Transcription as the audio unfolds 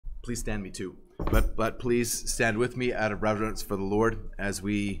Please stand me too. But please stand with me out of reverence for the Lord as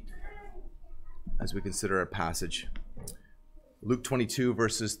we consider our passage. Luke 22,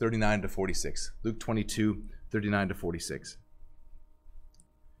 verses 39 to 46. Luke 22, 39 to 46.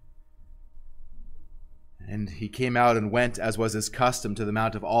 And he came out and went, as was his custom, to the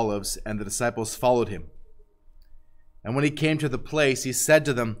Mount of Olives, and the disciples followed him. And when he came to the place, he said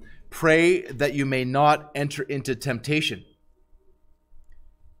to them, "Pray that you may not enter into temptation."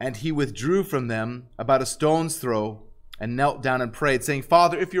 And he withdrew from them about a stone's throw and knelt down and prayed, saying,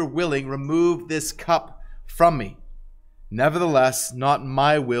 "Father, if you're willing, remove this cup from me. Nevertheless, not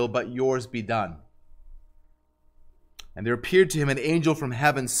my will, but yours be done." And there appeared to him an angel from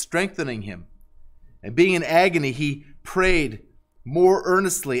heaven, strengthening him. And being in agony, he prayed more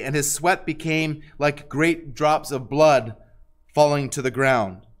earnestly, and his sweat became like great drops of blood falling to the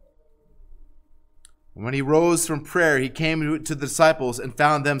ground. And when he rose from prayer, he came to the disciples and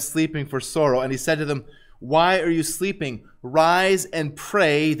found them sleeping for sorrow. And he said to them, "Why are you sleeping? Rise and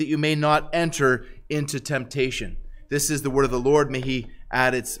pray that you may not enter into temptation." This is the word of the Lord. May he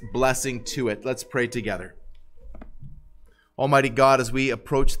add its blessing to it. Let's pray together. Almighty God, as we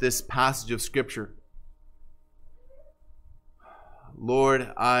approach this passage of Scripture,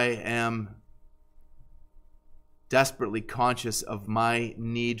 Lord, I am desperately conscious of my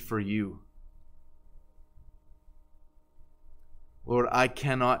need for you. Lord, I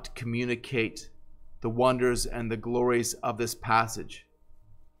cannot communicate the wonders and the glories of this passage,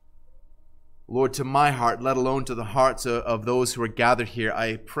 Lord, to my heart, let alone to the hearts of those who are gathered here.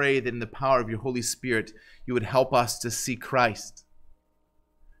 I pray that in the power of your Holy Spirit, you would help us to see Christ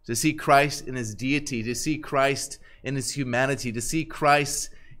in his deity, to see Christ in his humanity, to see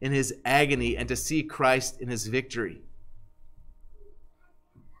Christ in his agony, and to see Christ in his victory.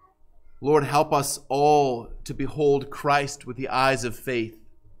 Lord, help us all to behold Christ with the eyes of faith,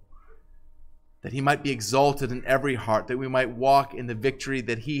 that he might be exalted in every heart, that we might walk in the victory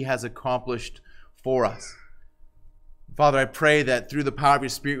that he has accomplished for us. Father, I pray that through the power of your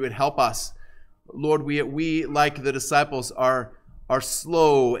Spirit, you would help us. Lord, we like the disciples, are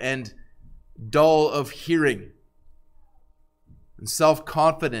slow and dull of hearing, and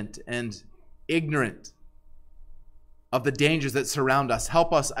self-confident and ignorant of the dangers that surround us.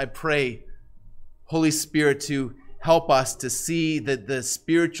 Help us, I pray, Holy Spirit, to help us to see the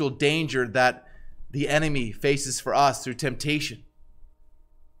spiritual danger that the enemy faces for us through temptation.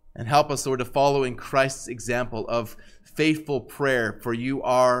 And help us, Lord, to follow in Christ's example of faithful prayer, for you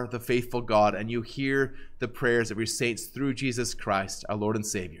are the faithful God, and you hear the prayers of your saints through Jesus Christ, our Lord and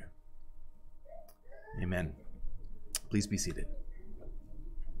Savior. Amen. Please be seated.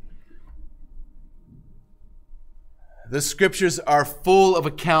 The Scriptures are full of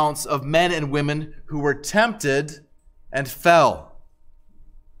accounts of men and women who were tempted and fell.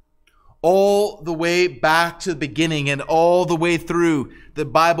 All the way back to the beginning and all the way through, the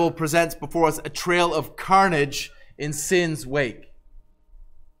Bible presents before us a trail of carnage in sin's wake.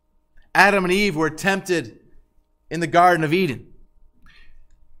 Adam and Eve were tempted in the Garden of Eden.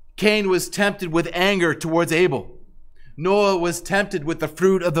 Cain was tempted with anger towards Abel. Noah was tempted with the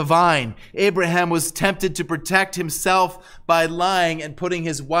fruit of the vine. Abraham was tempted to protect himself by lying and putting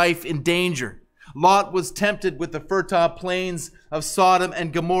his wife in danger. Lot was tempted with the fertile plains of Sodom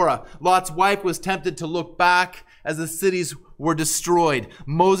and Gomorrah. Lot's wife was tempted to look back as the cities were destroyed.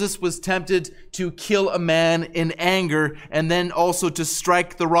 Moses was tempted to kill a man in anger and then also to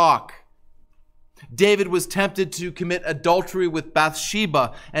strike the rock. David was tempted to commit adultery with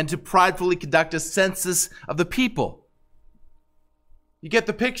Bathsheba and to pridefully conduct a census of the people. You get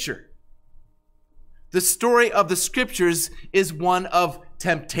the picture. The story of the Scriptures is one of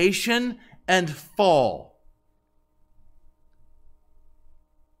temptation and fall,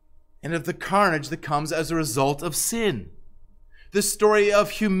 and of the carnage that comes as a result of sin. The story of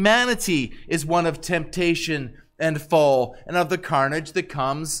humanity is one of temptation and fall, and of the carnage that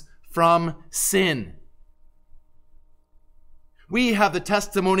comes from sin. We have the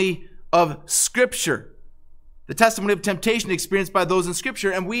testimony of Scripture, the testimony of temptation experienced by those in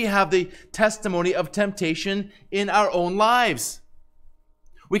Scripture, and we have the testimony of temptation in our own lives.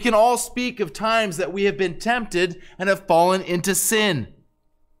 We can all speak of times that we have been tempted and have fallen into sin.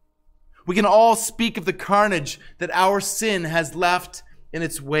 We can all speak of the carnage that our sin has left in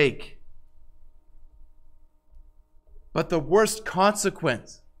its wake. But the worst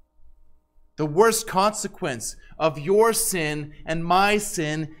consequence of your sin and my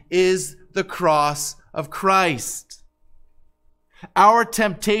sin is the cross of Christ. Our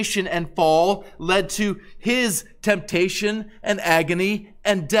temptation and fall led to his temptation and agony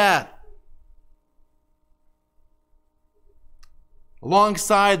and death.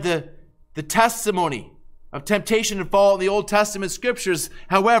 Alongside the testimony of temptation and fall in the Old Testament scriptures,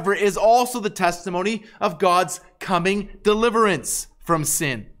 however, is also the testimony of God's coming deliverance from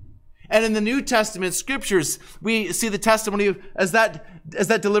sin. And in the New Testament scriptures, we see the testimony of as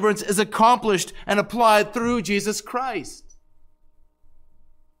that deliverance is accomplished and applied through Jesus Christ.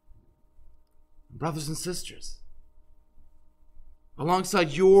 Brothers and sisters,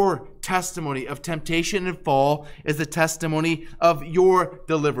 alongside your testimony of temptation and fall is the testimony of your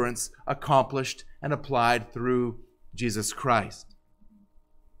deliverance accomplished and applied through Jesus Christ.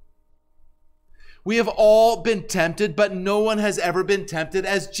 We have all been tempted, but no one has ever been tempted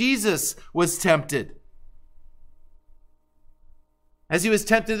as Jesus was tempted. As he was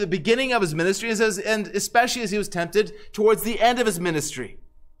tempted at the beginning of his ministry, and especially as he was tempted towards the end of his ministry.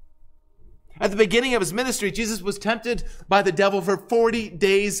 At the beginning of his ministry, Jesus was tempted by the devil for 40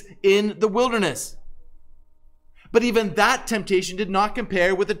 days in the wilderness. But even that temptation did not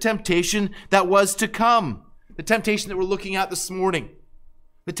compare with the temptation that was to come. The temptation that we're looking at this morning.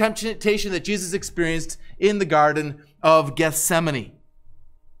 The temptation that Jesus experienced in the Garden of Gethsemane,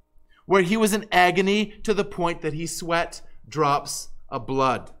 where he was in agony to the point that he sweat drops of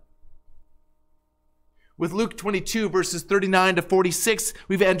blood. With Luke 22, verses 39 to 46,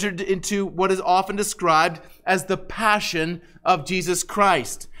 we've entered into what is often described as the passion of Jesus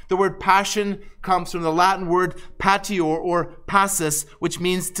Christ. The word passion comes from the Latin word patior or passus, which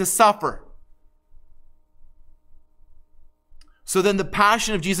means to suffer. So then the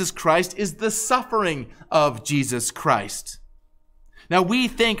passion of Jesus Christ is the suffering of Jesus Christ. Now we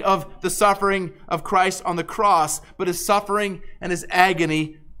think of the suffering of Christ on the cross, but his suffering and his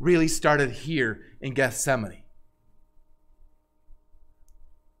agony really started here in Gethsemane.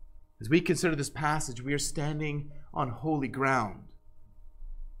 As we consider this passage, we are standing on holy ground.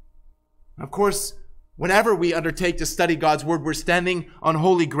 Of course, whenever we undertake to study God's word, we're standing on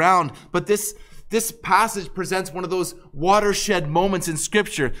holy ground, but this passage presents one of those watershed moments in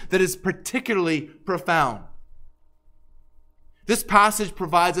Scripture that is particularly profound. This passage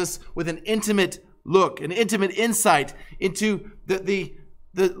provides us with an intimate look, an intimate insight into the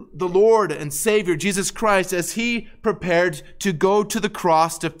Lord and Savior, Jesus Christ, as he prepared to go to the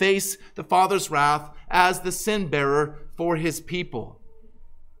cross to face the Father's wrath as the sin bearer for his people.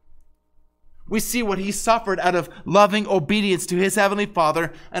 We see what he suffered out of loving obedience to his heavenly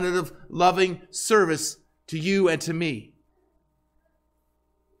Father and out of loving service to you and to me.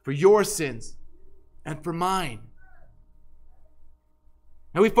 For your sins and for mine.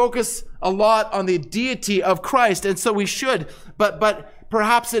 Now we focus a lot on the deity of Christ, and so we should, but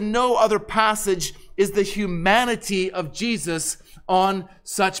perhaps in no other passage is the humanity of Jesus on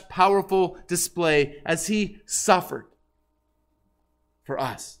such powerful display as he suffered for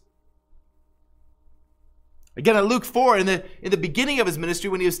us. Again, in Luke 4, in the beginning of his ministry,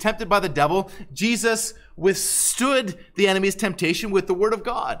 when he was tempted by the devil, Jesus withstood the enemy's temptation with the word of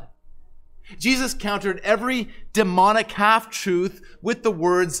God. Jesus countered every demonic half-truth with the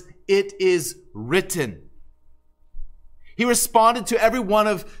words, "It is written." He responded to every one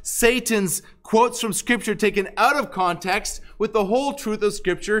of Satan's quotes from Scripture taken out of context with the whole truth of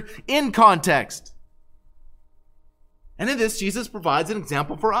Scripture in context. And in this, Jesus provides an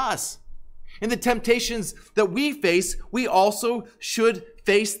example for us. In the temptations that we face, we also should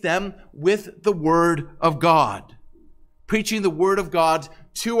face them with the Word of God. Preaching the Word of God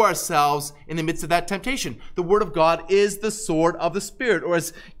to ourselves in the midst of that temptation. The Word of God is the sword of the Spirit. Or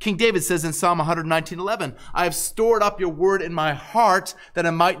as King David says in Psalm 119:11, "I have stored up your word in my heart that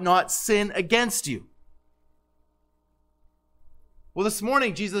I might not sin against you." Well, this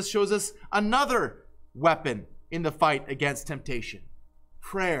morning, Jesus shows us another weapon in the fight against temptation.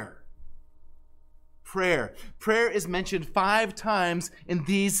 Prayer. Prayer. Prayer is mentioned 5 times in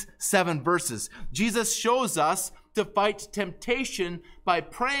these 7 verses. Jesus shows us to fight temptation by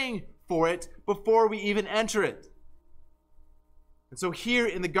praying for it before we even enter it. And so here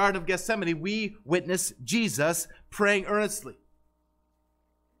in the Garden of Gethsemane, we witness Jesus praying earnestly.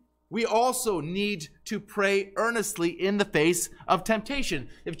 We also need to pray earnestly in the face of temptation.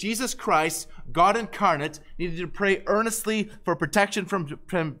 If Jesus Christ, God incarnate, needed to pray earnestly for protection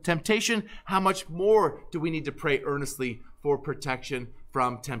from temptation, how much more do we need to pray earnestly for protection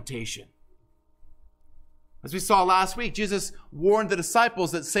from temptation? As we saw last week, Jesus warned the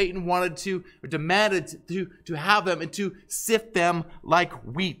disciples that Satan wanted to, or demanded to have them and to sift them like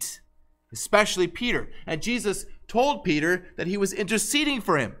wheat, especially Peter. And Jesus told Peter that he was interceding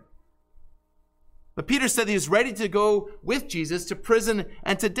for him. But Peter said he was ready to go with Jesus to prison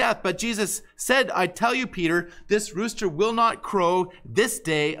and to death. But Jesus said, "I tell you, Peter, this rooster will not crow this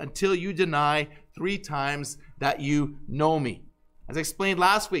day until you deny 3 times that you know me." As I explained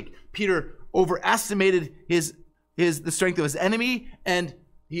last week, Peter overestimated the strength of his enemy, and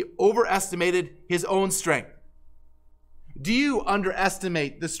he overestimated his own strength. Do you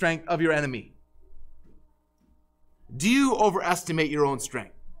underestimate the strength of your enemy? Do you overestimate your own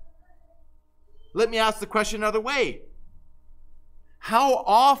strength? Let me ask the question another way. How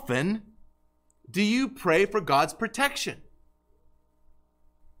often do you pray for God's protection?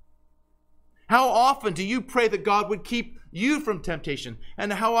 How often do you pray that God would keep you from temptation?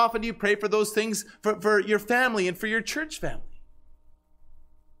 And how often do you pray for those things for your family and for your church family?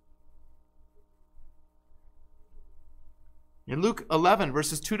 In Luke 11,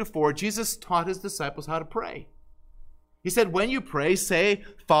 verses 2-4, Jesus taught his disciples how to pray. He said, when you pray, say,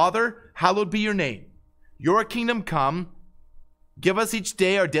 Father, hallowed be your name. Your kingdom come. Give us each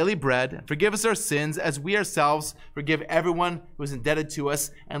day our daily bread, and forgive us our sins as we ourselves forgive everyone who is indebted to us,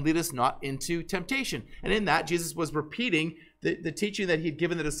 and lead us not into temptation. And in that, Jesus was repeating the teaching that he had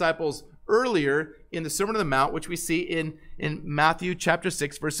given the disciples earlier in the Sermon on the Mount, which we see in Matthew chapter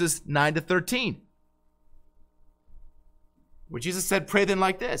 6, verses 9-13. Where Jesus said, pray then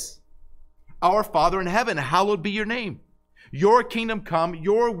like this. Our Father in heaven, hallowed be your name. Your kingdom come,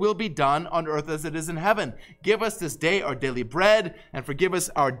 your will be done on earth as it is in heaven. Give us this day our daily bread, and forgive us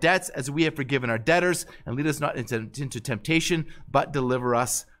our debts as we have forgiven our debtors, and lead us not into temptation, but deliver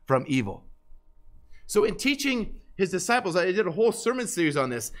us from evil. So in teaching his disciples, I did a whole sermon series on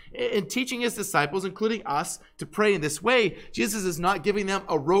this. In teaching his disciples, including us, to pray in this way, Jesus is not giving them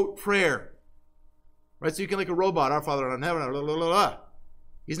a rote prayer. Right? So you can like a robot, our Father in heaven, blah, blah, blah, blah.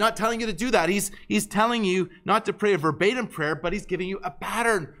 He's not telling you to do that. He's telling you not to pray a verbatim prayer, but he's giving you a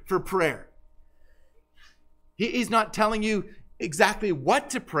pattern for prayer. He's not telling you exactly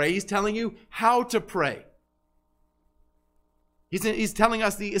what to pray. He's telling you how to pray. He's telling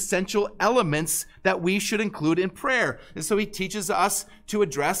us the essential elements that we should include in prayer. And so he teaches us to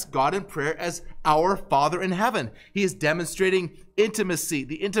address God in prayer as our Father in heaven. He is demonstrating intimacy,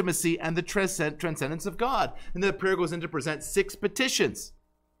 the intimacy and the transcendence of God. And then the prayer goes in to present 6 petitions.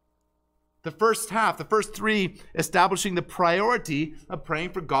 The first half, the first 3, establishing the priority of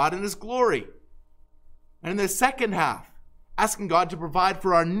praying for God and his glory. And in the second half, asking God to provide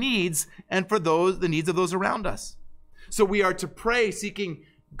for our needs and for the needs of those around us. So we are to pray seeking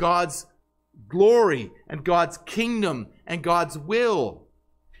God's glory and God's kingdom and God's will.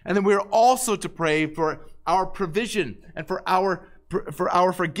 And then we are also to pray for our provision and for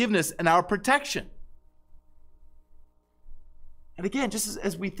our forgiveness and our protection. And again, just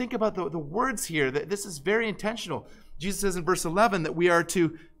as we think about the words here, that this is very intentional. Jesus says in verse 11 that we are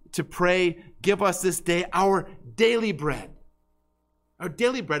to pray, give us this day our daily bread. Our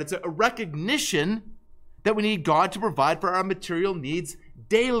daily bread, it's a recognition that we need God to provide for our material needs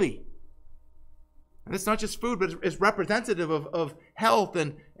daily. And it's not just food, but it's representative of health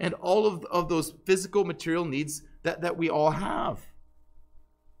and all of those physical material needs that we all have.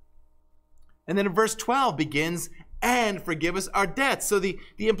 And then in verse 12 begins, and forgive us our debts. So the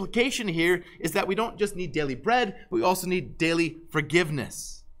implication here is that we don't just need daily bread, but we also need daily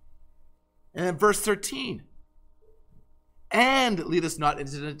forgiveness. And then verse 13, and lead us not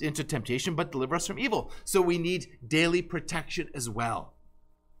into temptation, but deliver us from evil. So we need daily protection as well.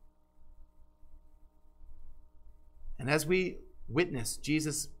 And as we witness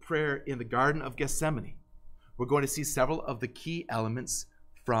Jesus' prayer in the Garden of Gethsemane, we're going to see several of the key elements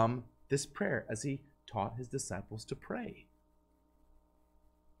from this prayer as he taught his disciples to pray.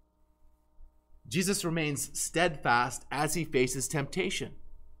 Jesus remains steadfast as he faces temptation.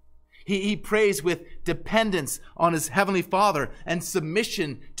 He prays with dependence on his heavenly Father and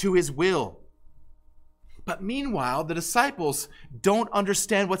submission to his will. But meanwhile, the disciples don't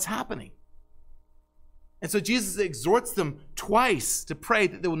understand what's happening. And so Jesus exhorts them twice to pray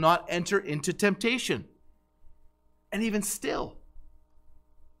that they will not enter into temptation. And even still,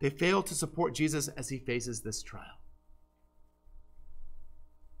 they fail to support Jesus as he faces this trial.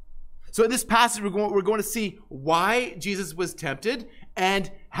 So in this passage, we're going to see why Jesus was tempted and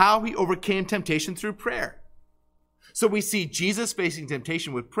how he overcame temptation through prayer. So we see Jesus facing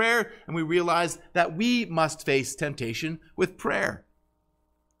temptation with prayer, and we realize that we must face temptation with prayer.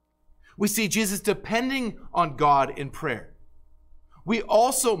 We see Jesus depending on God in prayer. We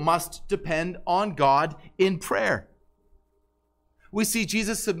also must depend on God in prayer. We see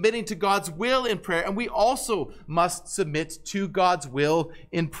Jesus submitting to God's will in prayer, and we also must submit to God's will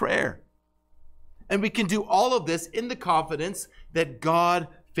in prayer. And we can do all of this in the confidence that God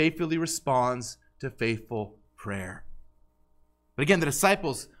faithfully responds to faithful prayer. But again, the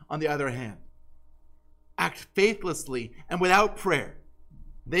disciples, on the other hand, act faithlessly and without prayer.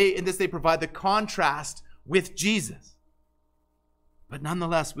 In this they provide the contrast with Jesus. But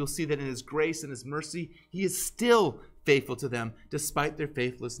nonetheless, we'll see that in his grace and his mercy, he is still faithful to them despite their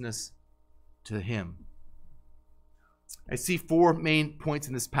faithlessness to him. I see 4 main points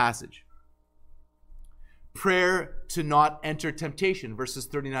in this passage. Prayer to not enter temptation, verses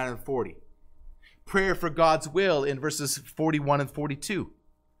 39 and 40. Prayer for God's will in verses 41 and 42.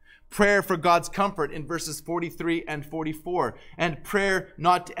 Prayer for God's comfort in verses 43 and 44. And prayer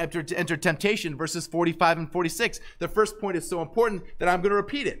not to enter temptation, verses 45 and 46. The first point is so important that I'm going to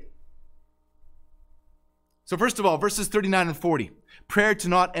repeat it. So first of all, verses 39 and 40. Prayer to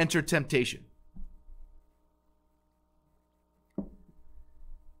not enter temptation.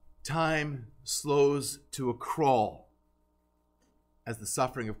 Time slows to a crawl as the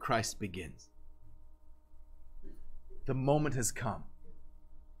suffering of Christ begins. The moment has come.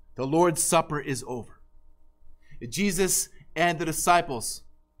 The Lord's Supper is over. Jesus and the disciples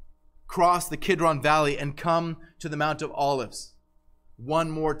cross the Kidron Valley and come to the Mount of Olives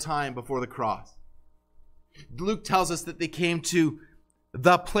one more time before the cross. Luke tells us that they came to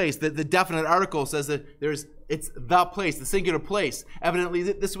the place. The definite article says that it's the place, the singular place. Evidently,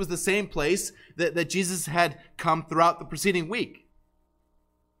 this was the same place that Jesus had come throughout the preceding week.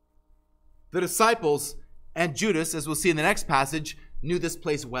 The disciples and Judas, as we'll see in the next passage, knew this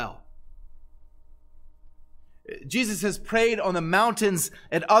place well. Jesus has prayed on the mountains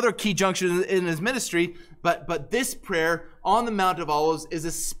at other key junctions in his ministry, but this prayer on the Mount of Olives is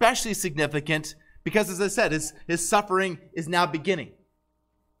especially significant because, as I said, his suffering is now beginning.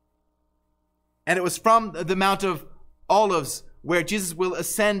 And it was from the Mount of Olives where Jesus will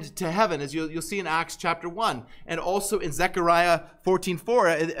ascend to heaven, as you'll see in Acts chapter 1. And also in Zechariah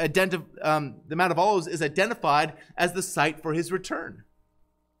 14:4, the Mount of Olives is identified as the site for his return.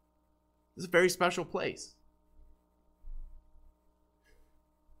 This is a very special place.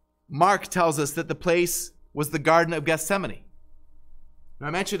 Mark tells us that the place was the Garden of Gethsemane. Now,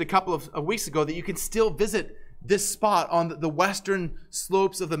 I mentioned a couple of weeks ago that you can still visit this spot on the western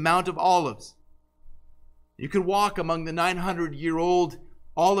slopes of the Mount of Olives. You can walk among the 900-year-old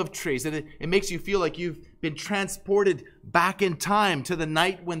olive trees, and it makes you feel like you've been transported back in time to the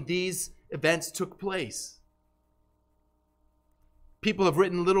night when these events took place. People have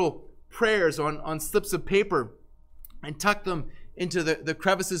written little prayers on slips of paper and tucked them into the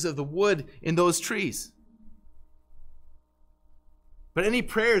crevices of the wood in those trees. But any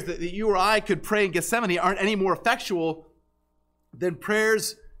prayers that you or I could pray in Gethsemane aren't any more effectual than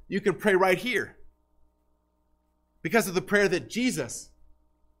prayers you can pray right here, because of the prayer that Jesus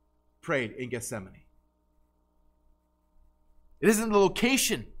prayed in Gethsemane. It isn't the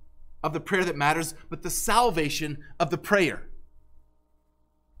location of the prayer that matters, but the salvation of the prayer.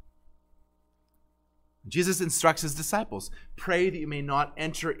 Jesus instructs his disciples, pray that you may not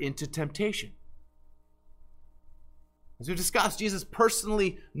enter into temptation. As we've discussed, Jesus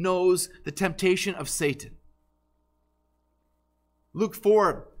personally knows the temptation of Satan. Luke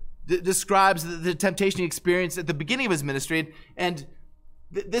 4 describes the temptation he experienced at the beginning of his ministry, and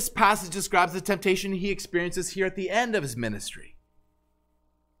this passage describes the temptation he experiences here at the end of his ministry.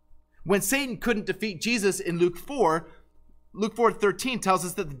 When Satan couldn't defeat Jesus in Luke 4:13 tells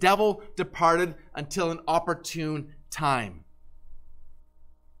us that the devil departed until an opportune time.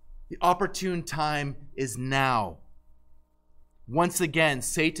 The opportune time is now. Once again,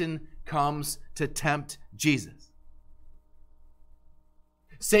 Satan comes to tempt Jesus.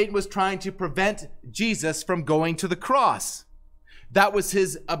 Satan was trying to prevent Jesus from going to the cross. That was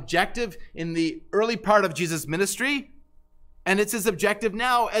his objective in the early part of Jesus' ministry, and it's his objective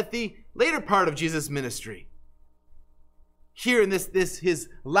now at the later part of Jesus' ministry. Here in this his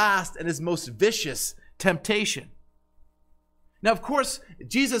last and his most vicious temptation. Now, of course,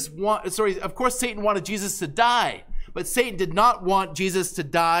 Satan wanted Jesus to die, but Satan did not want Jesus to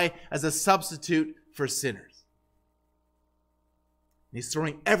die as a substitute for sinners. And he's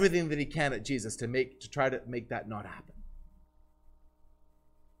throwing everything that he can at Jesus to try to make that not happen.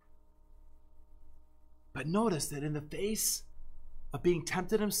 But notice that in the face of being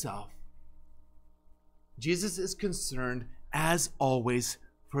tempted himself, Jesus is concerned, as always,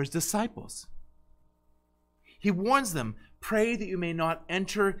 for his disciples. He warns them, pray that you may not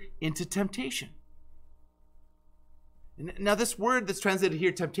enter into temptation. Now, this word that's translated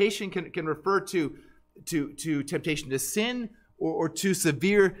here, temptation, can refer to temptation to sin or to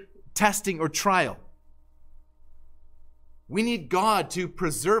severe testing or trial. We need God to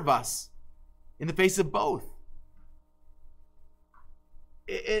preserve us in the face of both.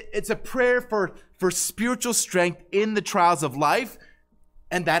 It's a prayer for spiritual strength in the trials of life,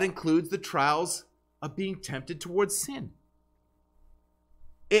 and that includes the trials of being tempted towards sin.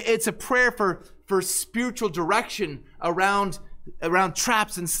 It's a prayer for spiritual direction around around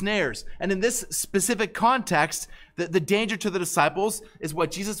traps and snares. And in this specific context, the danger to the disciples is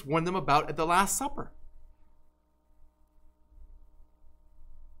what Jesus warned them about at the Last Supper.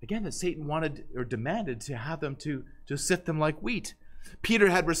 Again, that Satan wanted or demanded to have them to sift them like wheat. Peter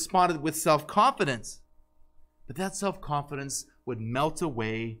had responded with self-confidence, but that self-confidence would melt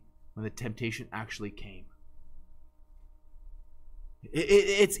away when the temptation actually came.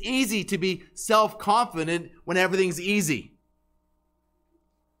 It's easy to be self-confident when everything's easy.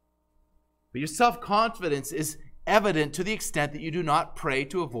 But your self-confidence is evident to the extent that you do not pray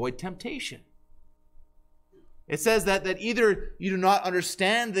to avoid temptation. It says that either you do not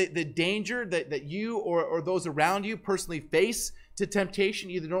understand the danger that you or those around you personally face to temptation.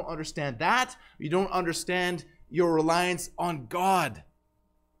 You either don't understand that, or you don't understand your reliance on God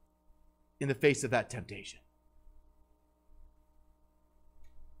in the face of that temptation.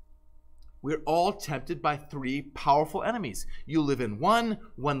 We're all tempted by three powerful enemies. You live in one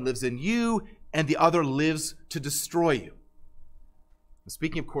lives in you, and the other lives to destroy you. I'm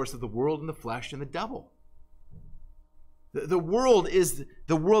speaking, of course, of the world and the flesh and the devil. The world is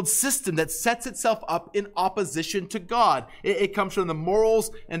the world system that sets itself up in opposition to God. It comes from the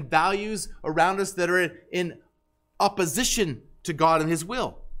morals and values around us that are in opposition to God and His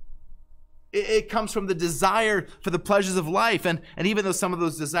will. It comes from the desire for the pleasures of life. And even though some of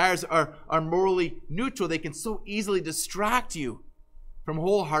those desires are morally neutral, they can so easily distract you from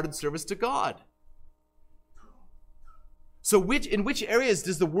wholehearted service to God. So in which areas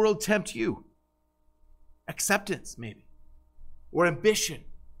does the world tempt you? Acceptance, maybe. Or ambition,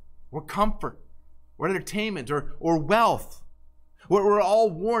 or comfort, or entertainment, or wealth. We're all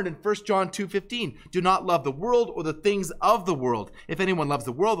warned in 1 John 2:15, do not love the world or the things of the world. If anyone loves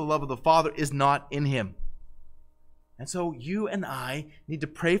the world, the love of the Father is not in him. And so you and I need to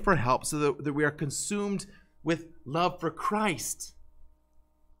pray for help so that we are consumed with love for Christ,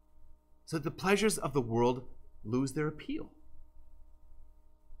 so that the pleasures of the world lose their appeal.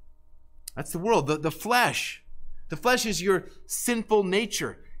 That's the world, the flesh. The flesh is your sinful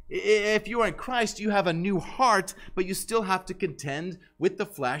nature. If you are in Christ, you have a new heart, but you still have to contend with the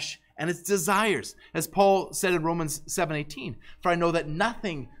flesh and its desires. As Paul said in Romans 7:18, for I know that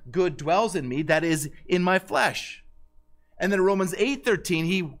nothing good dwells in me, that is, in my flesh. And then in Romans 8:13,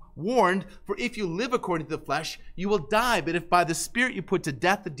 he warned, for if you live according to the flesh, you will die. But if by the Spirit you put to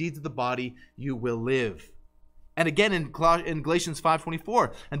death the deeds of the body, you will live. And again in Galatians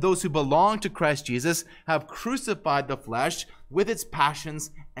 5:24, and those who belong to Christ Jesus have crucified the flesh with its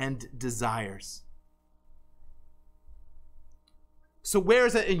passions and desires. So where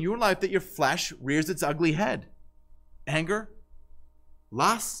is it in your life that your flesh rears its ugly head? Anger,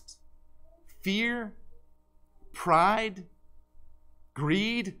 lust, fear, pride,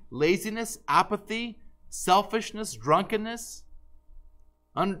 greed, laziness, apathy, selfishness, drunkenness,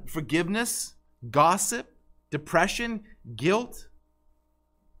 unforgiveness, gossip, depression, guilt,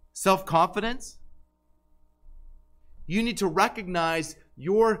 self-confidence. You need to recognize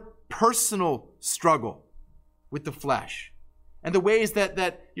your personal struggle with the flesh and the ways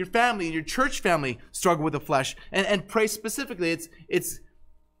that your family and your church family struggle with the flesh, and pray specifically. It's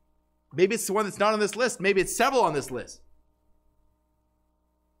maybe it's the one that's not on this list. Maybe it's several on this list.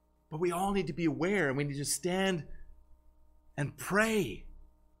 But we all need to be aware, and we need to stand and pray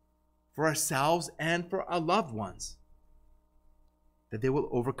for ourselves and for our loved ones, that they will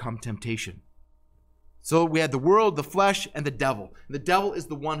overcome temptation. So we had the world, the flesh, and the devil. And the devil is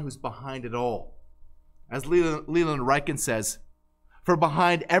the one who's behind it all. As Leland Ryken says, for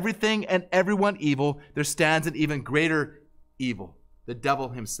behind everything and everyone evil, there stands an even greater evil, the devil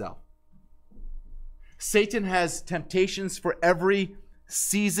himself. Satan has temptations for every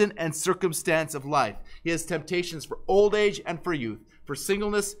season and circumstance of life. He has temptations for old age and for youth, for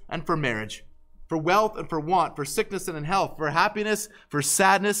singleness and for marriage, for wealth and for want, for sickness and in health, for happiness, for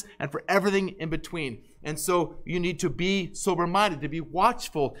sadness, and for everything in between. And so you need to be sober-minded, to be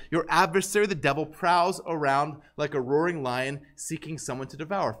watchful. Your adversary, the devil, prowls around like a roaring lion seeking someone to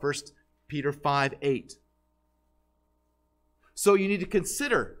devour. 1 Peter 5:8. So you need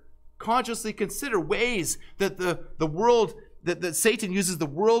to consciously consider ways that the world, that Satan uses the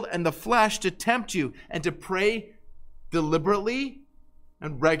world and the flesh to tempt you, and to pray deliberately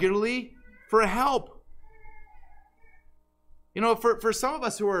and regularly for help. You know, for some of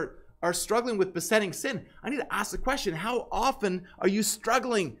us who are struggling with besetting sin, I need to ask the question, how often are you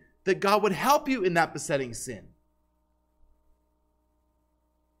struggling that God would help you in that besetting sin?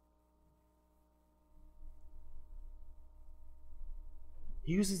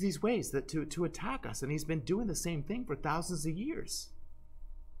 He uses these ways to attack us, and he's been doing the same thing for thousands of years.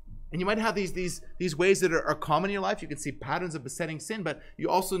 And you might have these ways that are common in your life. You can see patterns of besetting sin, but you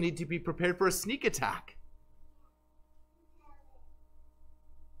also need to be prepared for a sneak attack.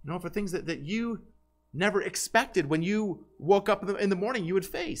 For things that you never expected when you woke up in the morning you would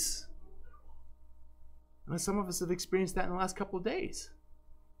face. And some of us have experienced that in the last couple of days.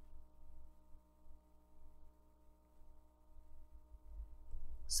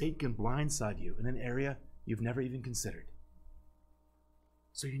 Satan can blindside you in an area you've never even considered.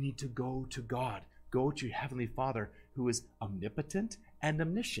 So you need to go to God. Go to your Heavenly Father, who is omnipotent and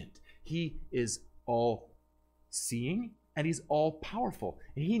omniscient. He is all-seeing and He's all-powerful.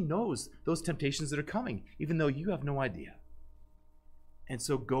 And He knows those temptations that are coming, even though you have no idea. And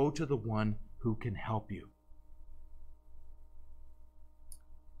so go to the one who can help you.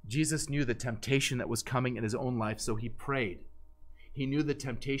 Jesus knew the temptation that was coming in His own life, so He prayed. He knew the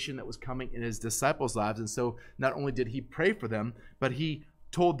temptation that was coming in His disciples' lives, and so not only did He pray for them, but He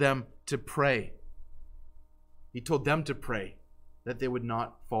told them to pray. He told them to pray that they would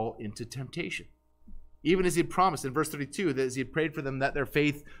not fall into temptation. Even as He promised in verse 32, that as He had prayed for them that their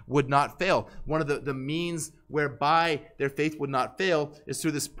faith would not fail. One of the means whereby their faith would not fail is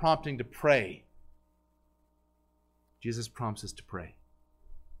through this prompting to pray. Jesus prompts us to pray.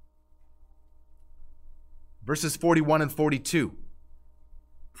 Verses 41 and 42.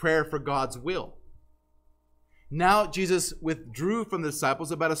 Prayer for God's will. Now Jesus withdrew from the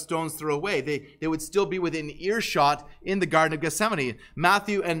disciples about a stone's throw away. They would still be within earshot in the Garden of Gethsemane.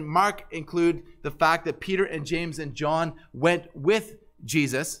 Matthew and Mark include the fact that Peter and James and John went with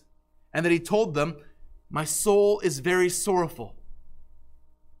Jesus and that He told them, "My soul is very sorrowful,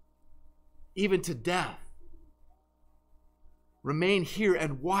 even to death. Remain here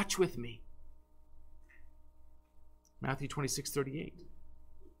and watch with me." Matthew 26:38.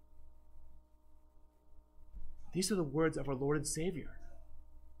 These are the words of our Lord and Savior,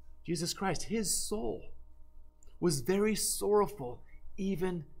 Jesus Christ. His soul was very sorrowful,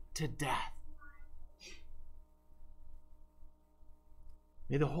 even to death.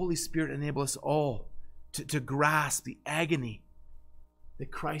 May the Holy Spirit enable us all to grasp the agony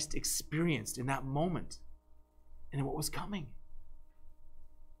that Christ experienced in that moment and in what was coming.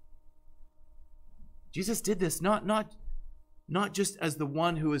 Jesus did this not just as the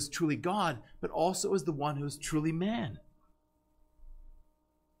one who is truly God, but also as the one who is truly man.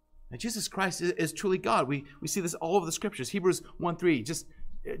 Now, Jesus Christ is truly God. We see this all over the Scriptures. Hebrews 1:3,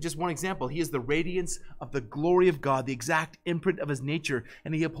 just one example. He is the radiance of the glory of God, the exact imprint of His nature,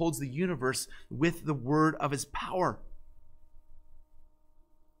 and He upholds the universe with the word of His power.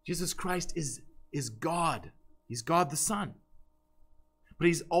 Jesus Christ is God. He's God the Son. But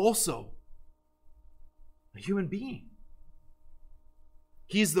He's also a human being.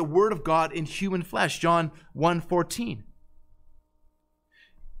 He's the Word of God in human flesh, John 1:14.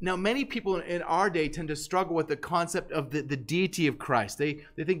 Now, many people in our day tend to struggle with the concept of the deity of Christ. They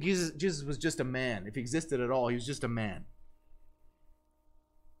think Jesus was just a man. If He existed at all, He was just a man.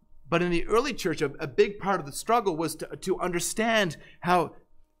 But in the early church, a big part of the struggle was to understand how,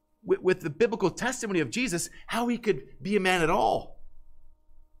 with the biblical testimony of Jesus, how He could be a man at all.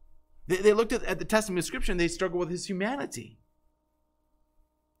 They looked at the testimony of Scripture and they struggled with His humanity.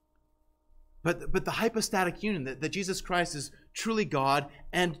 But the hypostatic union, that Jesus Christ is truly God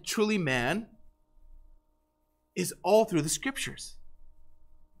and truly man, is all through the Scriptures.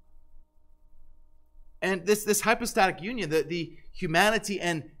 And this hypostatic union, the humanity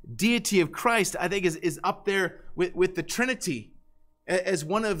and deity of Christ, I think is up there with the Trinity as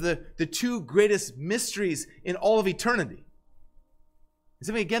one of the two greatest mysteries in all of eternity. It's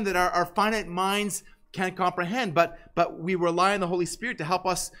something, again, that our finite minds can't comprehend, but we rely on the Holy Spirit to help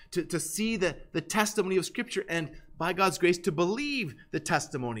us to see the testimony of Scripture and, by God's grace, to believe the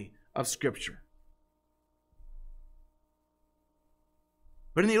testimony of Scripture.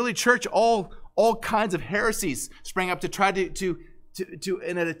 But in the early church, all kinds of heresies sprang up to try to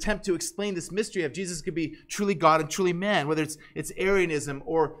in an attempt to explain this mystery of Jesus could be truly God and truly man, whether it's Arianism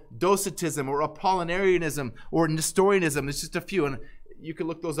or Docetism or Apollinarianism or Nestorianism. There's just a few, and you can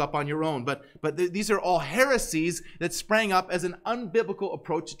look those up on your own. But these are all heresies that sprang up as an unbiblical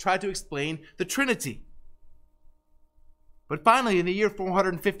approach to try to explain the Trinity. But finally, in the year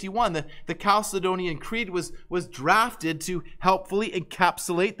 451, the Chalcedonian Creed was drafted to helpfully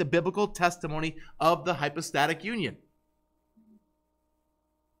encapsulate the biblical testimony of the hypostatic union.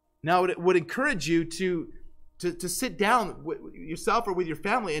 Now, it would encourage you to sit down with yourself or with your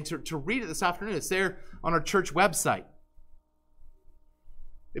family and to read it this afternoon. It's there on our church website.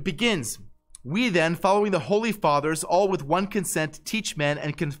 It begins, "We then, following the Holy Fathers, all with one consent, teach men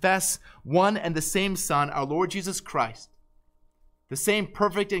and confess one and the same Son, our Lord Jesus Christ, the same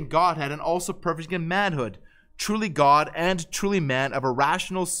perfect in Godhead and also perfect in manhood, truly God and truly man, of a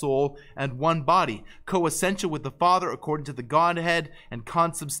rational soul and one body, co-essential with the Father according to the Godhead, and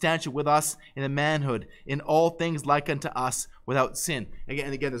consubstantial with us in the manhood, in all things like unto us, without sin.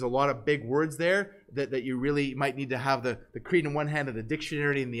 Again, there's a lot of big words there that you really might need to have the creed in one hand and the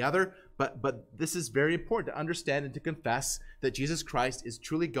dictionary in the other. But this is very important to understand and to confess that Jesus Christ is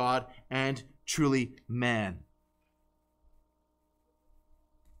truly God and truly man.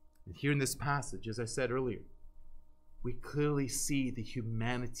 And here in this passage, as I said earlier, we clearly see the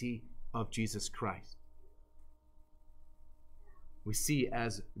humanity of Jesus Christ. We see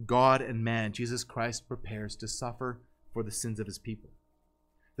as God and man, Jesus Christ prepares to suffer for the sins of his people.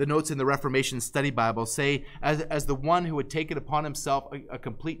 The notes in the Reformation Study Bible say, as the one who had taken upon himself a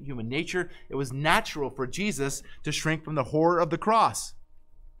complete human nature, it was natural for Jesus to shrink from the horror of the cross.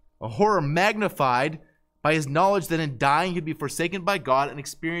 A horror magnified by his knowledge that in dying he'd be forsaken by God and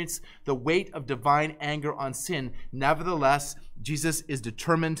experience the weight of divine anger on sin. Nevertheless, Jesus is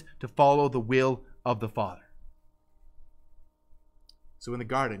determined to follow the will of the Father. So in the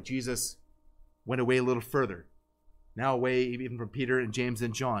garden, Jesus went away a little further, now away even from Peter and James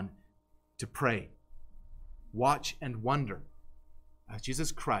and John, to pray. Watch and wonder as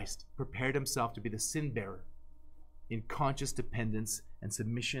Jesus Christ prepared himself to be the sin bearer in conscious dependence and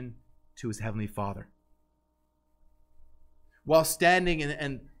submission to his heavenly Father. While standing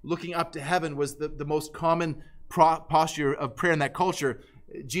and looking up to heaven was the most common posture of prayer in that culture,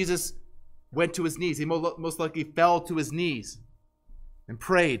 Jesus went to his knees. He most likely fell to his knees and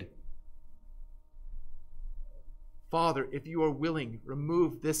prayed, Father, if you are willing,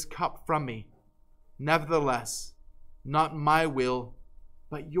 remove this cup from me. Nevertheless, not my will,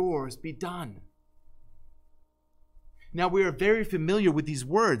 but yours be done. Now, we are very familiar with these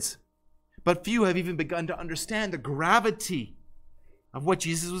words, but few have even begun to understand the gravity of what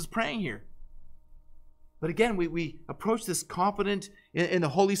Jesus was praying here. But again, we approach this confident in the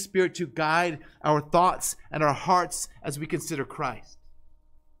Holy Spirit to guide our thoughts and our hearts as we consider Christ.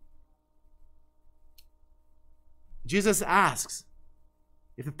 Jesus asks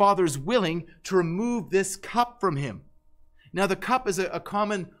if the Father is willing to remove this cup from him. Now, the cup is a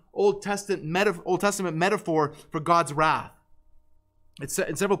common Old Testament metaphor for God's wrath. It's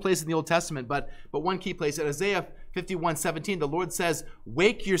in several places in the Old Testament, but one key place, in Isaiah 51:17, the Lord says,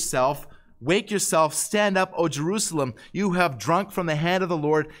 wake yourself, stand up, O Jerusalem. You have drunk from the hand of the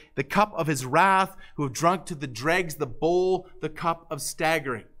Lord the cup of his wrath, who have drunk to the dregs the bowl, the cup of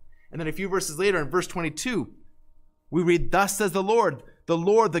staggering. And then a few verses later, in verse 22, we read, thus says the Lord,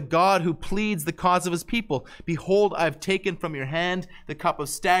 the God who pleads the cause of his people. Behold, I have taken from your hand the cup of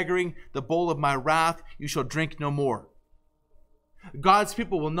staggering, the bowl of my wrath. You shall drink no more. God's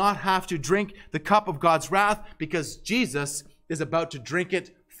people will not have to drink the cup of God's wrath because Jesus is about to drink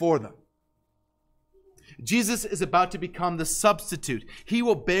it for them. Jesus is about to become the substitute. He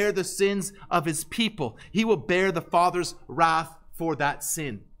will bear the sins of his people. He will bear the Father's wrath for that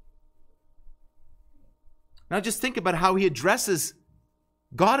sin. Now just think about how he addresses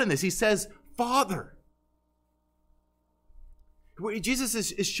God in this. He says, Father. Jesus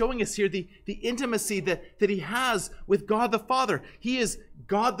is showing us here the intimacy that he has with God the Father. He is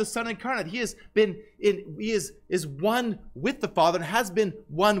God the Son incarnate. He is one with the Father and has been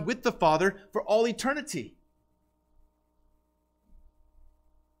one with the Father for all eternity.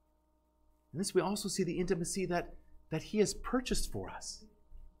 In this we also see the intimacy that he has purchased for us.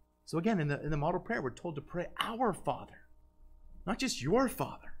 So again, in the model prayer, we're told to pray, our Father. Not just your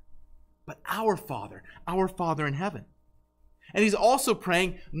Father, but our Father in heaven. And he's also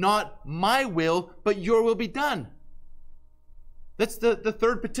praying, not my will, but your will be done. That's the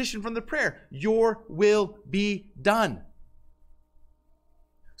third petition from the prayer. Your will be done.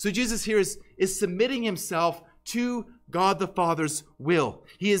 So Jesus here is submitting himself to God the Father's will.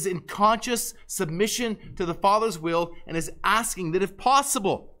 He is in conscious submission to the Father's will and is asking that if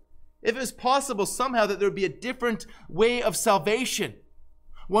it's possible somehow that there would be a different way of salvation.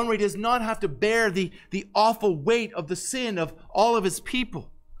 One where he does not have to bear the awful weight of the sin of all of his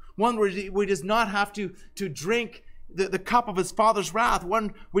people. One where he does not have to drink the cup of his Father's wrath.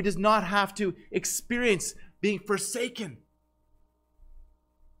 One where he does not have to experience being forsaken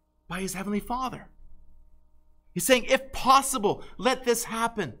by his heavenly Father. He's saying, if possible, let this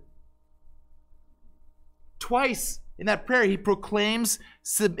happen. Twice in that prayer, he proclaims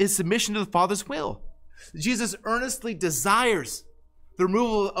his submission to the Father's will. Jesus earnestly desires the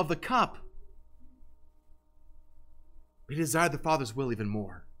removal of the cup. He desired the Father's will even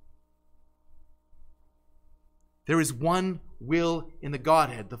more. There is one will in the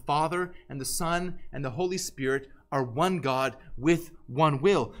Godhead, the Father and the Son and the Holy Spirit, are one God with one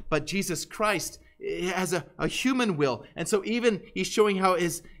will. But Jesus Christ has a human will. And so even he's showing how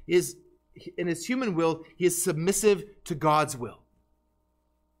in his human will, he is submissive to God's will.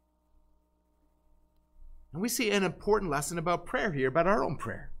 And we see an important lesson about prayer here, about our own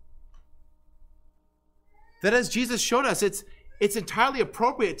prayer. That as Jesus showed us, it's entirely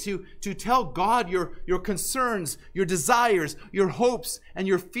appropriate to tell God your concerns, your desires, your hopes, and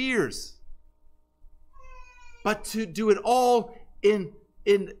your fears. But to do it all in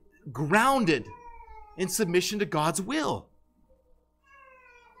grounded in submission to God's will.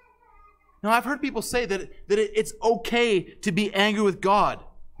 Now, I've heard people say that it's okay to be angry with God.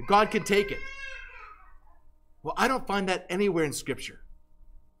 God can take it. Well, I don't find that anywhere in Scripture.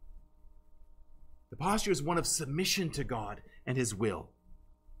 The posture is one of submission to God and His will.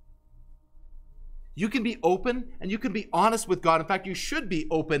 You can be open and you can be honest with God. In fact, you should be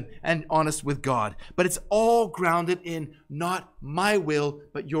open and honest with God. But it's all grounded in not my will,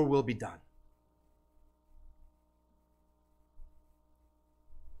 but your will be done.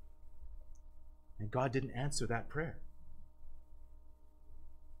 And God didn't answer that prayer.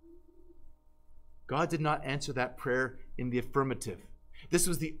 God did not answer that prayer in the affirmative. This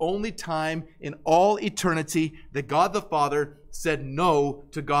was the only time in all eternity that God the Father said no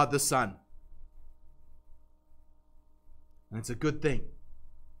to God the Son. And it's a good thing.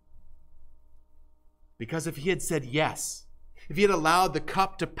 Because if he had said yes, if he had allowed the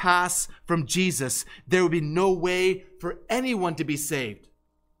cup to pass from Jesus, there would be no way for anyone to be saved.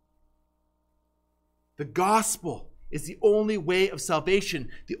 The gospel is the only way of salvation.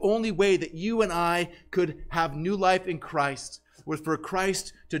 The only way that you and I could have new life in Christ was for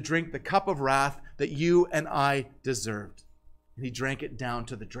Christ to drink the cup of wrath that you and I deserved. And he drank it down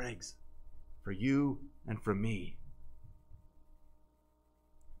to the dregs for you and for me.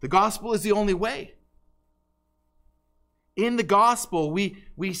 The gospel is the only way. In the gospel,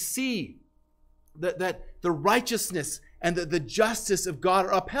 we see that the righteousness and the justice of God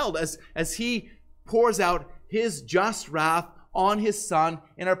are upheld as he pours out his just wrath on his Son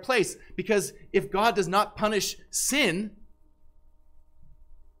in our place. Because if God does not punish sin,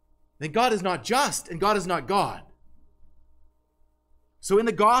 then God is not just and God is not God. So in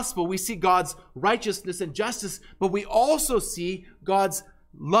the gospel, we see God's righteousness and justice, but we also see God's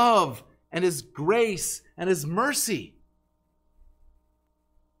love and his grace and his mercy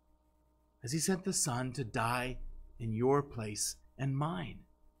as he sent the Son to die in your place and mine.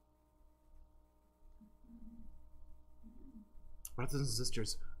 Brothers and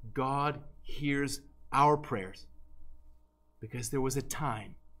sisters, God hears our prayers because there was a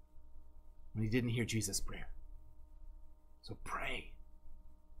time when he didn't hear Jesus' prayer. So pray.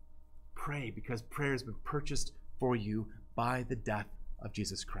 Pray, because prayer has been purchased for you by the death of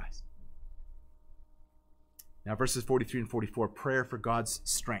Jesus Christ. Now, verses 43 and 44, prayer for God's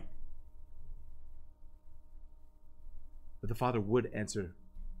strength. But the Father would answer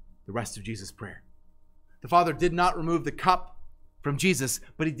the rest of Jesus' prayer. The Father did not remove the cup from Jesus,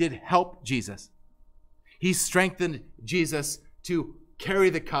 but he did help Jesus. He strengthened Jesus to carry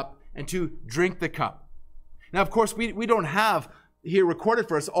the cup and to drink the cup. Now, of course, we don't have here recorded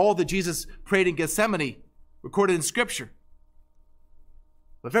for us all that Jesus prayed in Gethsemane, recorded in Scripture.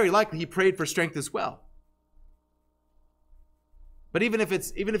 But very likely he prayed for strength as well. But even if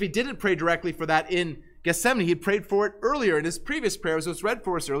he didn't pray directly for that in Gethsemane, he prayed for it earlier in his previous prayer, as was read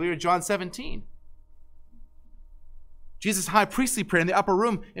for us earlier in John 17. Jesus' high priestly prayer in the upper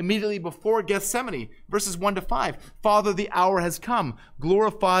room immediately before Gethsemane, verses 1 to 5. Father, the hour has come.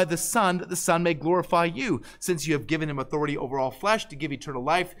 Glorify the Son, that the Son may glorify you, since you have given him authority over all flesh to give eternal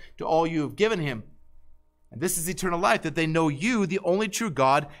life to all you have given him. And this is eternal life, that they know you, the only true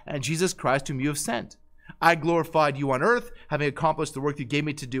God, and Jesus Christ, whom you have sent. I glorified you on earth, having accomplished the work you gave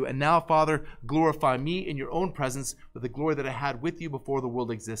me to do. And now, Father, glorify me in your own presence with the glory that I had with you before the world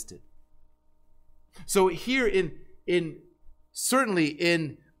existed. So here certainly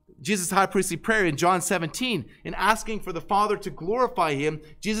in Jesus' high priestly prayer in John 17, in asking for the Father to glorify him,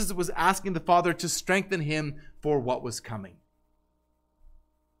 Jesus was asking the Father to strengthen him for what was coming.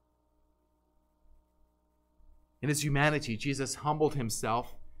 In his humanity, Jesus humbled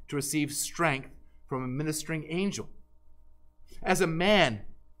himself to receive strength from a ministering angel. As a man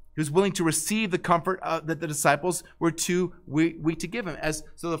who's willing to receive the comfort that the disciples were too weak to give him.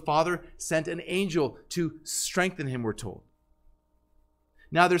 So the Father sent an angel to strengthen him, we're told.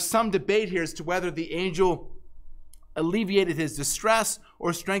 Now there's some debate here as to whether the angel alleviated his distress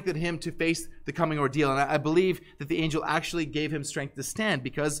or strengthened him to face the coming ordeal. And I believe that the angel actually gave him strength to stand,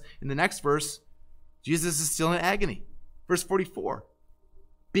 because in the next verse, Jesus is still in agony. Verse 44.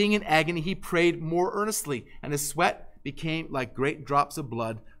 Being in agony, he prayed more earnestly, and his sweat became like great drops of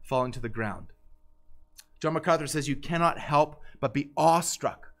blood falling to the ground. John MacArthur says you cannot help but be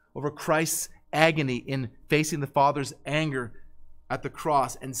awestruck over Christ's agony in facing the Father's anger at the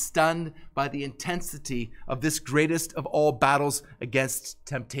cross and stunned by the intensity of this greatest of all battles against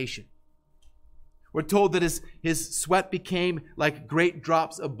temptation. We're told that his sweat became like great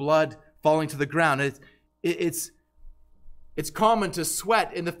drops of blood falling to the ground. It's common to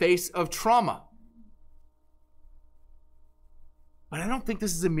sweat in the face of trauma. But I don't think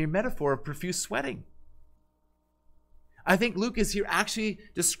this is a mere metaphor of profuse sweating. I think Luke is here actually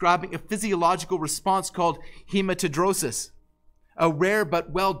describing a physiological response called hematidrosis, a rare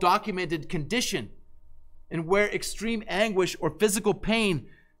but well-documented condition in where extreme anguish or physical pain,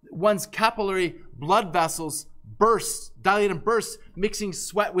 one's capillary blood vessels dilate and burst, mixing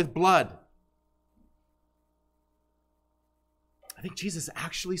sweat with blood. I think Jesus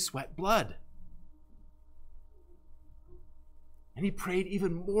actually sweat blood. And he prayed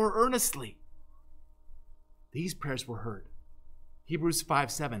even more earnestly. These prayers were heard. Hebrews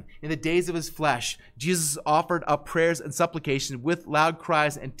 5:7. In the days of his flesh, Jesus offered up prayers and supplications with loud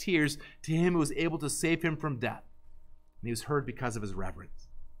cries and tears to him who was able to save him from death. And he was heard because of his reverence.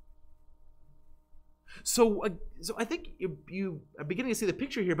 So I think you are beginning to see the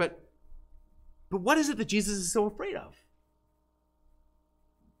picture here, but what is it that Jesus is so afraid of?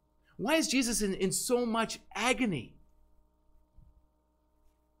 Why is Jesus in so much agony?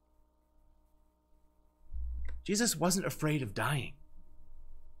 Jesus wasn't afraid of dying.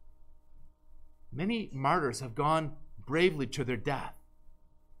 Many martyrs have gone bravely to their death.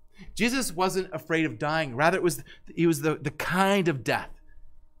 Jesus wasn't afraid of dying. Rather, he was the kind of death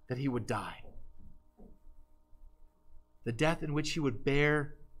that he would die. The death in which he would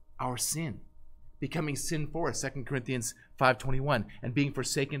bear our sin, becoming sin for us, 2 Corinthians 5:21, and being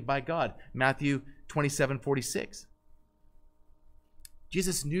forsaken by God, Matthew 27:46.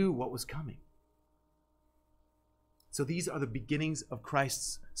 Jesus knew what was coming. So these are the beginnings of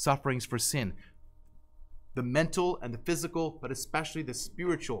Christ's sufferings for sin. The mental and the physical, but especially the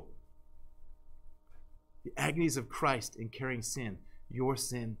spiritual. The agonies of Christ in carrying sin, your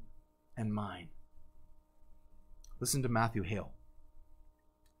sin and mine. Listen to Matthew Hale.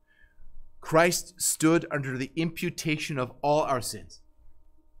 Christ stood under the imputation of all our sins.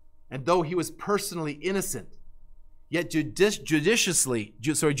 And though he was personally innocent, yet judicially,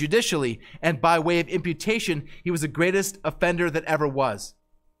 and by way of imputation, he was the greatest offender that ever was.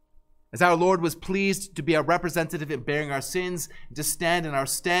 As our Lord was pleased to be our representative in bearing our sins, to stand in our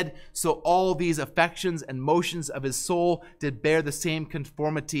stead, so all these affections and motions of his soul did bear the same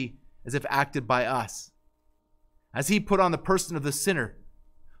conformity as if acted by us. As he put on the person of the sinner,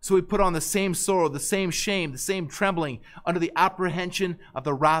 so he put on the same sorrow, the same shame, the same trembling, under the apprehension of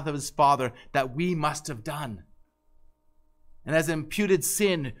the wrath of his Father that we must have done. And as imputed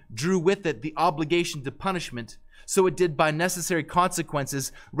sin drew with it the obligation to punishment, so it did by necessary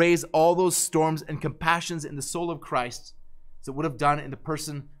consequences raise all those storms and compassions in the soul of Christ as it would have done in the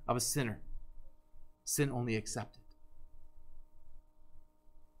person of a sinner, sin only accepted.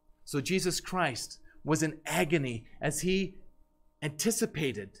 So Jesus Christ was in agony as he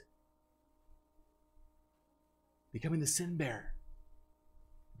anticipated becoming the sin bearer,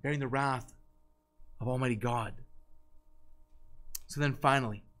 bearing the wrath of Almighty God. So then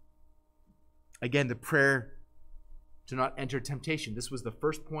finally, again, the prayer to not enter temptation. This was the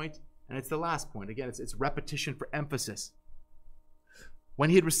first point, and it's the last point. Again, it's repetition for emphasis. When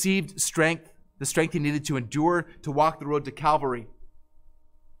he had received strength, the strength he needed to endure, to walk the road to Calvary,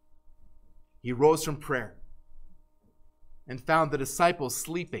 he rose from prayer and found the disciples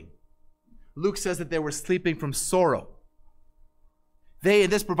sleeping. Luke says that they were sleeping from sorrow. They, in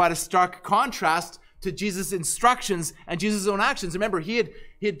this, provide a stark contrast to Jesus' instructions and Jesus' own actions. Remember, he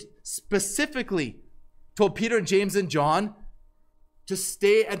had specifically told Peter and James and John to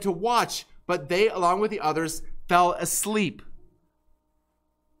stay and to watch, but they, along with the others, fell asleep.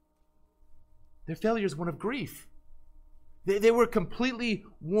 Their failure is one of grief. They were completely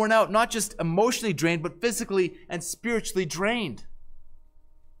worn out, not just emotionally drained, but physically and spiritually drained.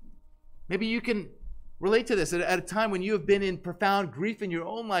 Maybe you can relate to this at a time when you have been in profound grief in your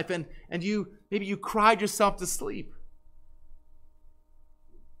own life and maybe you cried yourself to sleep.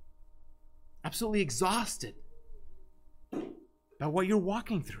 Absolutely exhausted by what you're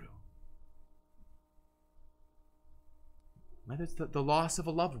walking through. Whether it's the loss of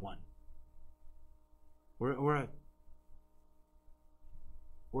a loved one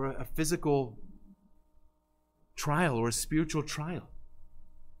or a physical trial or a spiritual trial.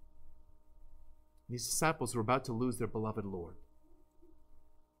 These disciples were about to lose their beloved Lord.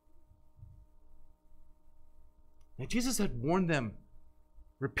 Now, Jesus had warned them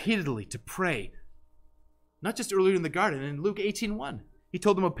repeatedly to pray, not just earlier in the garden. In Luke 18:1, he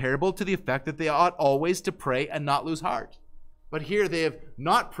told them a parable to the effect that they ought always to pray and not lose heart. But here they have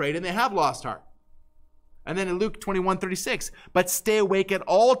not prayed and they have lost heart. And then in Luke 21:36, but stay awake at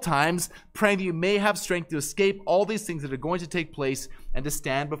all times, praying that you may have strength to escape all these things that are going to take place and to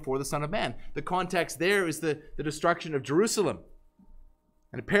stand before the Son of Man. The context there is the destruction of Jerusalem,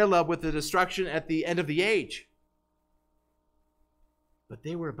 and a parallel with the destruction at the end of the age. But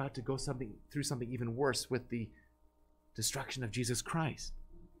they were about to go through something even worse with the destruction of Jesus Christ.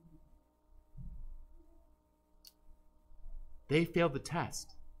 They failed the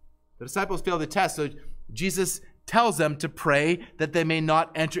test. The disciples failed the test, so Jesus tells them to pray that they may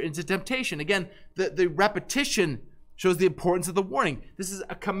not enter into temptation. Again, the repetition shows the importance of the warning. This is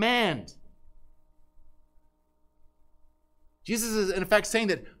a command. Jesus is, in effect, saying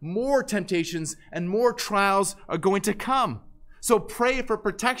that more temptations and more trials are going to come. So pray for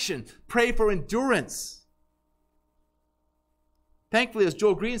protection. Pray for endurance. Thankfully, as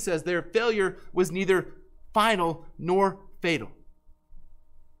Joel Green says, their failure was neither final nor fatal.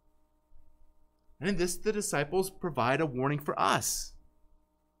 And in this, the disciples provide a warning for us.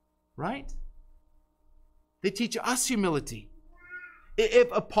 Right? They teach us humility.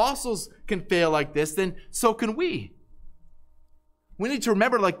 If apostles can fail like this, then so can we. We need to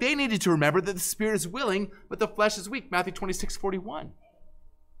remember, like they needed to remember, that the spirit is willing, but the flesh is weak. Matthew 26:41.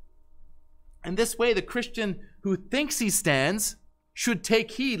 And this way, the Christian who thinks he stands should take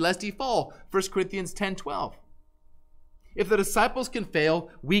heed lest he fall. 1 Corinthians 10:12. If the disciples can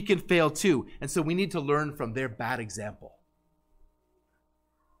fail, we can fail too. And so we need to learn from their bad example.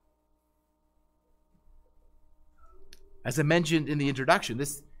 As I mentioned in the introduction,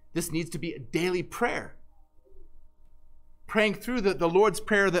 this needs to be a daily prayer. Praying through the Lord's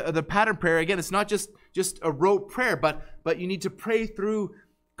Prayer, the pattern prayer. Again, it's not just a rote prayer, but you need to pray through,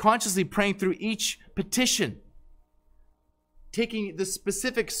 consciously praying through each petition. Taking the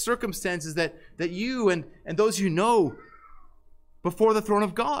specific circumstances that you and those you know before the throne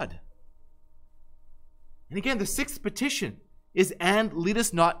of God. And again, the sixth petition is, and lead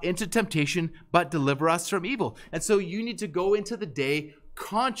us not into temptation, but deliver us from evil. And so you need to go into the day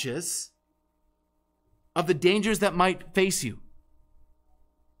conscious of the dangers that might face you,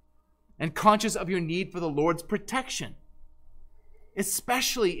 and conscious of your need for the Lord's protection,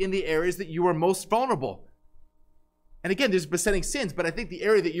 especially in the areas that you are most vulnerable. And again, there's besetting sins, but I think the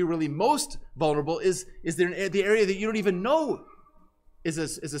area that you're really most vulnerable is the area that you don't even know is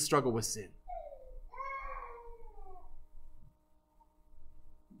a struggle with sin.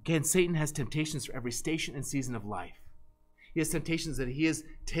 Again, Satan has temptations for every station and season of life. He has temptations that he has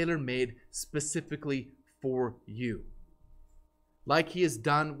tailor-made specifically for you. Like he has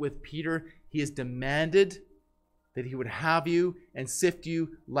done with Peter, he has demanded that he would have you and sift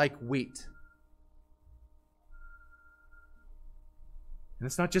you like wheat. And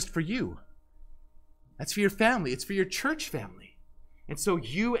it's not just for you. That's for your family. It's for your church family. And so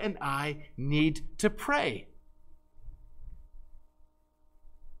you and I need to pray.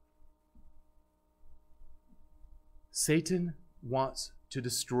 Satan wants to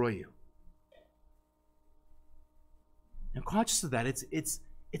destroy you. And conscious of that, it's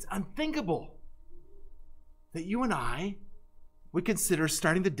unthinkable that you and I would consider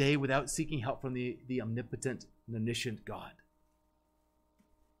starting the day without seeking help from the omnipotent and omniscient God.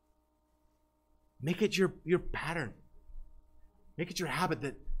 Make it your pattern. Make it your habit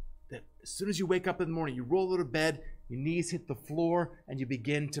that as soon as you wake up in the morning, you roll out of bed, your knees hit the floor, and you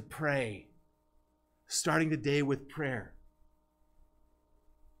begin to pray. Starting the day with prayer.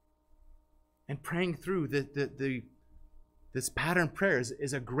 And praying through this pattern prayer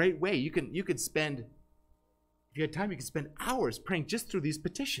is a great way. You could spend, if you had time, you could spend hours praying just through these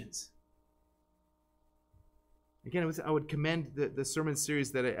petitions. Again, I would commend the sermon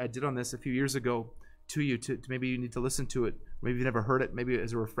series that I did on this a few years ago to you. To maybe you need to listen to it. Maybe you've never heard it. Maybe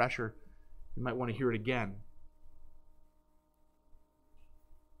as a refresher, you might want to hear it again.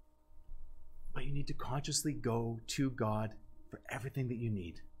 But you need to consciously go to God for everything that you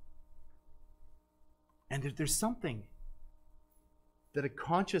need. And if there's something that a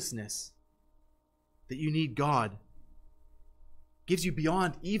consciousness that you need God gives you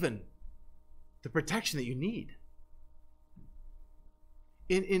beyond even the protection that you need.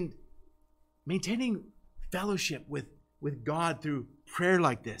 In maintaining fellowship with God through prayer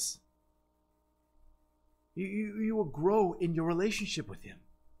like this, you will grow in your relationship with Him.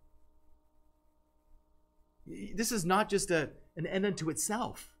 This is not just an end unto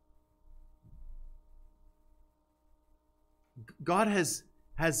itself. God has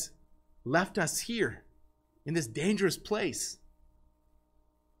left us here in this dangerous place.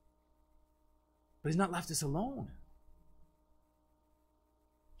 But he's not left us alone.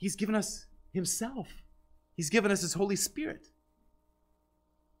 He's given us himself. He's given us his Holy Spirit.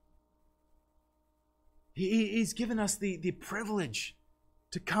 He's given us the privilege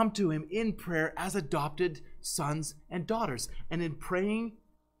to come to him in prayer as adopted sons and daughters. And in praying,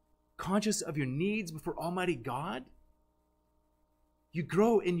 conscious of your needs before Almighty God, you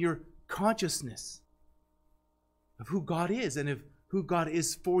grow in your consciousness of who God is and of who God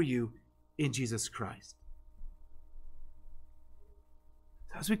is for you in Jesus Christ.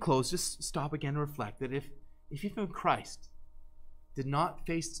 So as we close, just stop again and reflect that if even Christ did not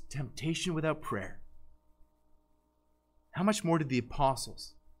face temptation without prayer, how much more did the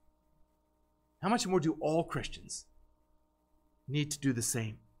apostles, how much more do all Christians need to do the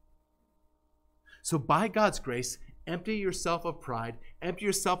same? So by God's grace, empty yourself of pride, empty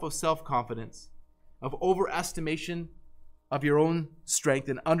yourself of self-confidence, of overestimation of your own strength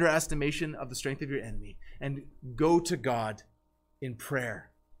and underestimation of the strength of your enemy, and go to God in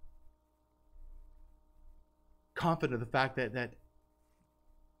prayer, confident of the fact that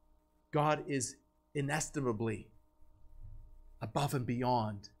God is inestimably above and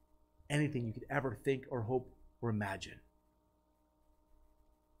beyond anything you could ever think or hope or imagine.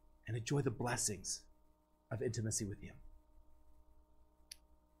 And enjoy the blessings of intimacy with him.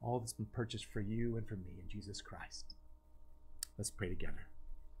 All that's been purchased for you and for me in Jesus Christ. Let's pray together.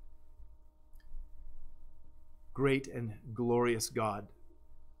 Great and glorious God,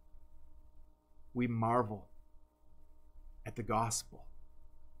 we marvel at the gospel.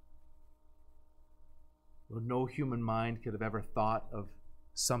 Lord, no human mind could have ever thought of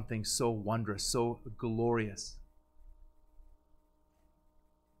something so wondrous, so glorious.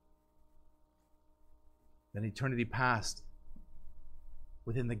 Then eternity past,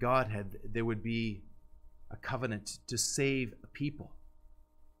 within the Godhead, there would be a covenant to save a people.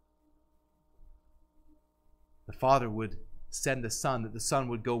 The Father would send the Son, that the Son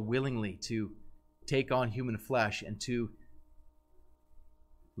would go willingly to take on human flesh and to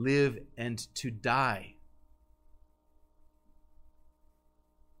live and to die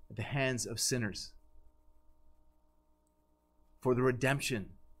at the hands of sinners for the redemption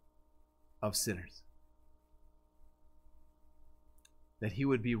of sinners. That he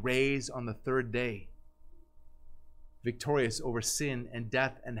would be raised on the third day, victorious over sin and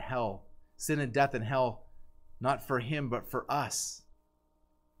death and hell. Sin and death and hell, not for him, but for us.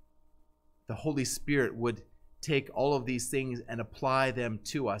 The Holy Spirit would take all of these things and apply them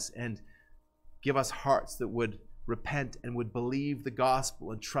to us and give us hearts that would repent and would believe the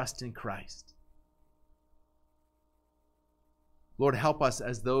gospel and trust in Christ. Lord, help us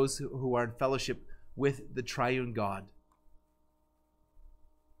as those who are in fellowship with the triune God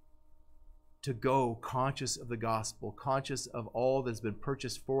to go conscious of the gospel, conscious of all that has been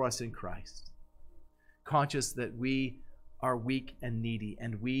purchased for us in Christ, conscious that we are weak and needy,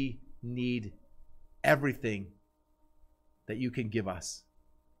 and we need everything that you can give us.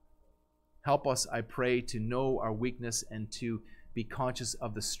 Help us, I pray, to know our weakness and to be conscious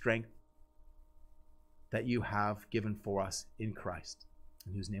of the strength that you have given for us in Christ,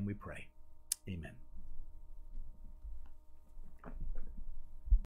 in whose name we pray. Amen.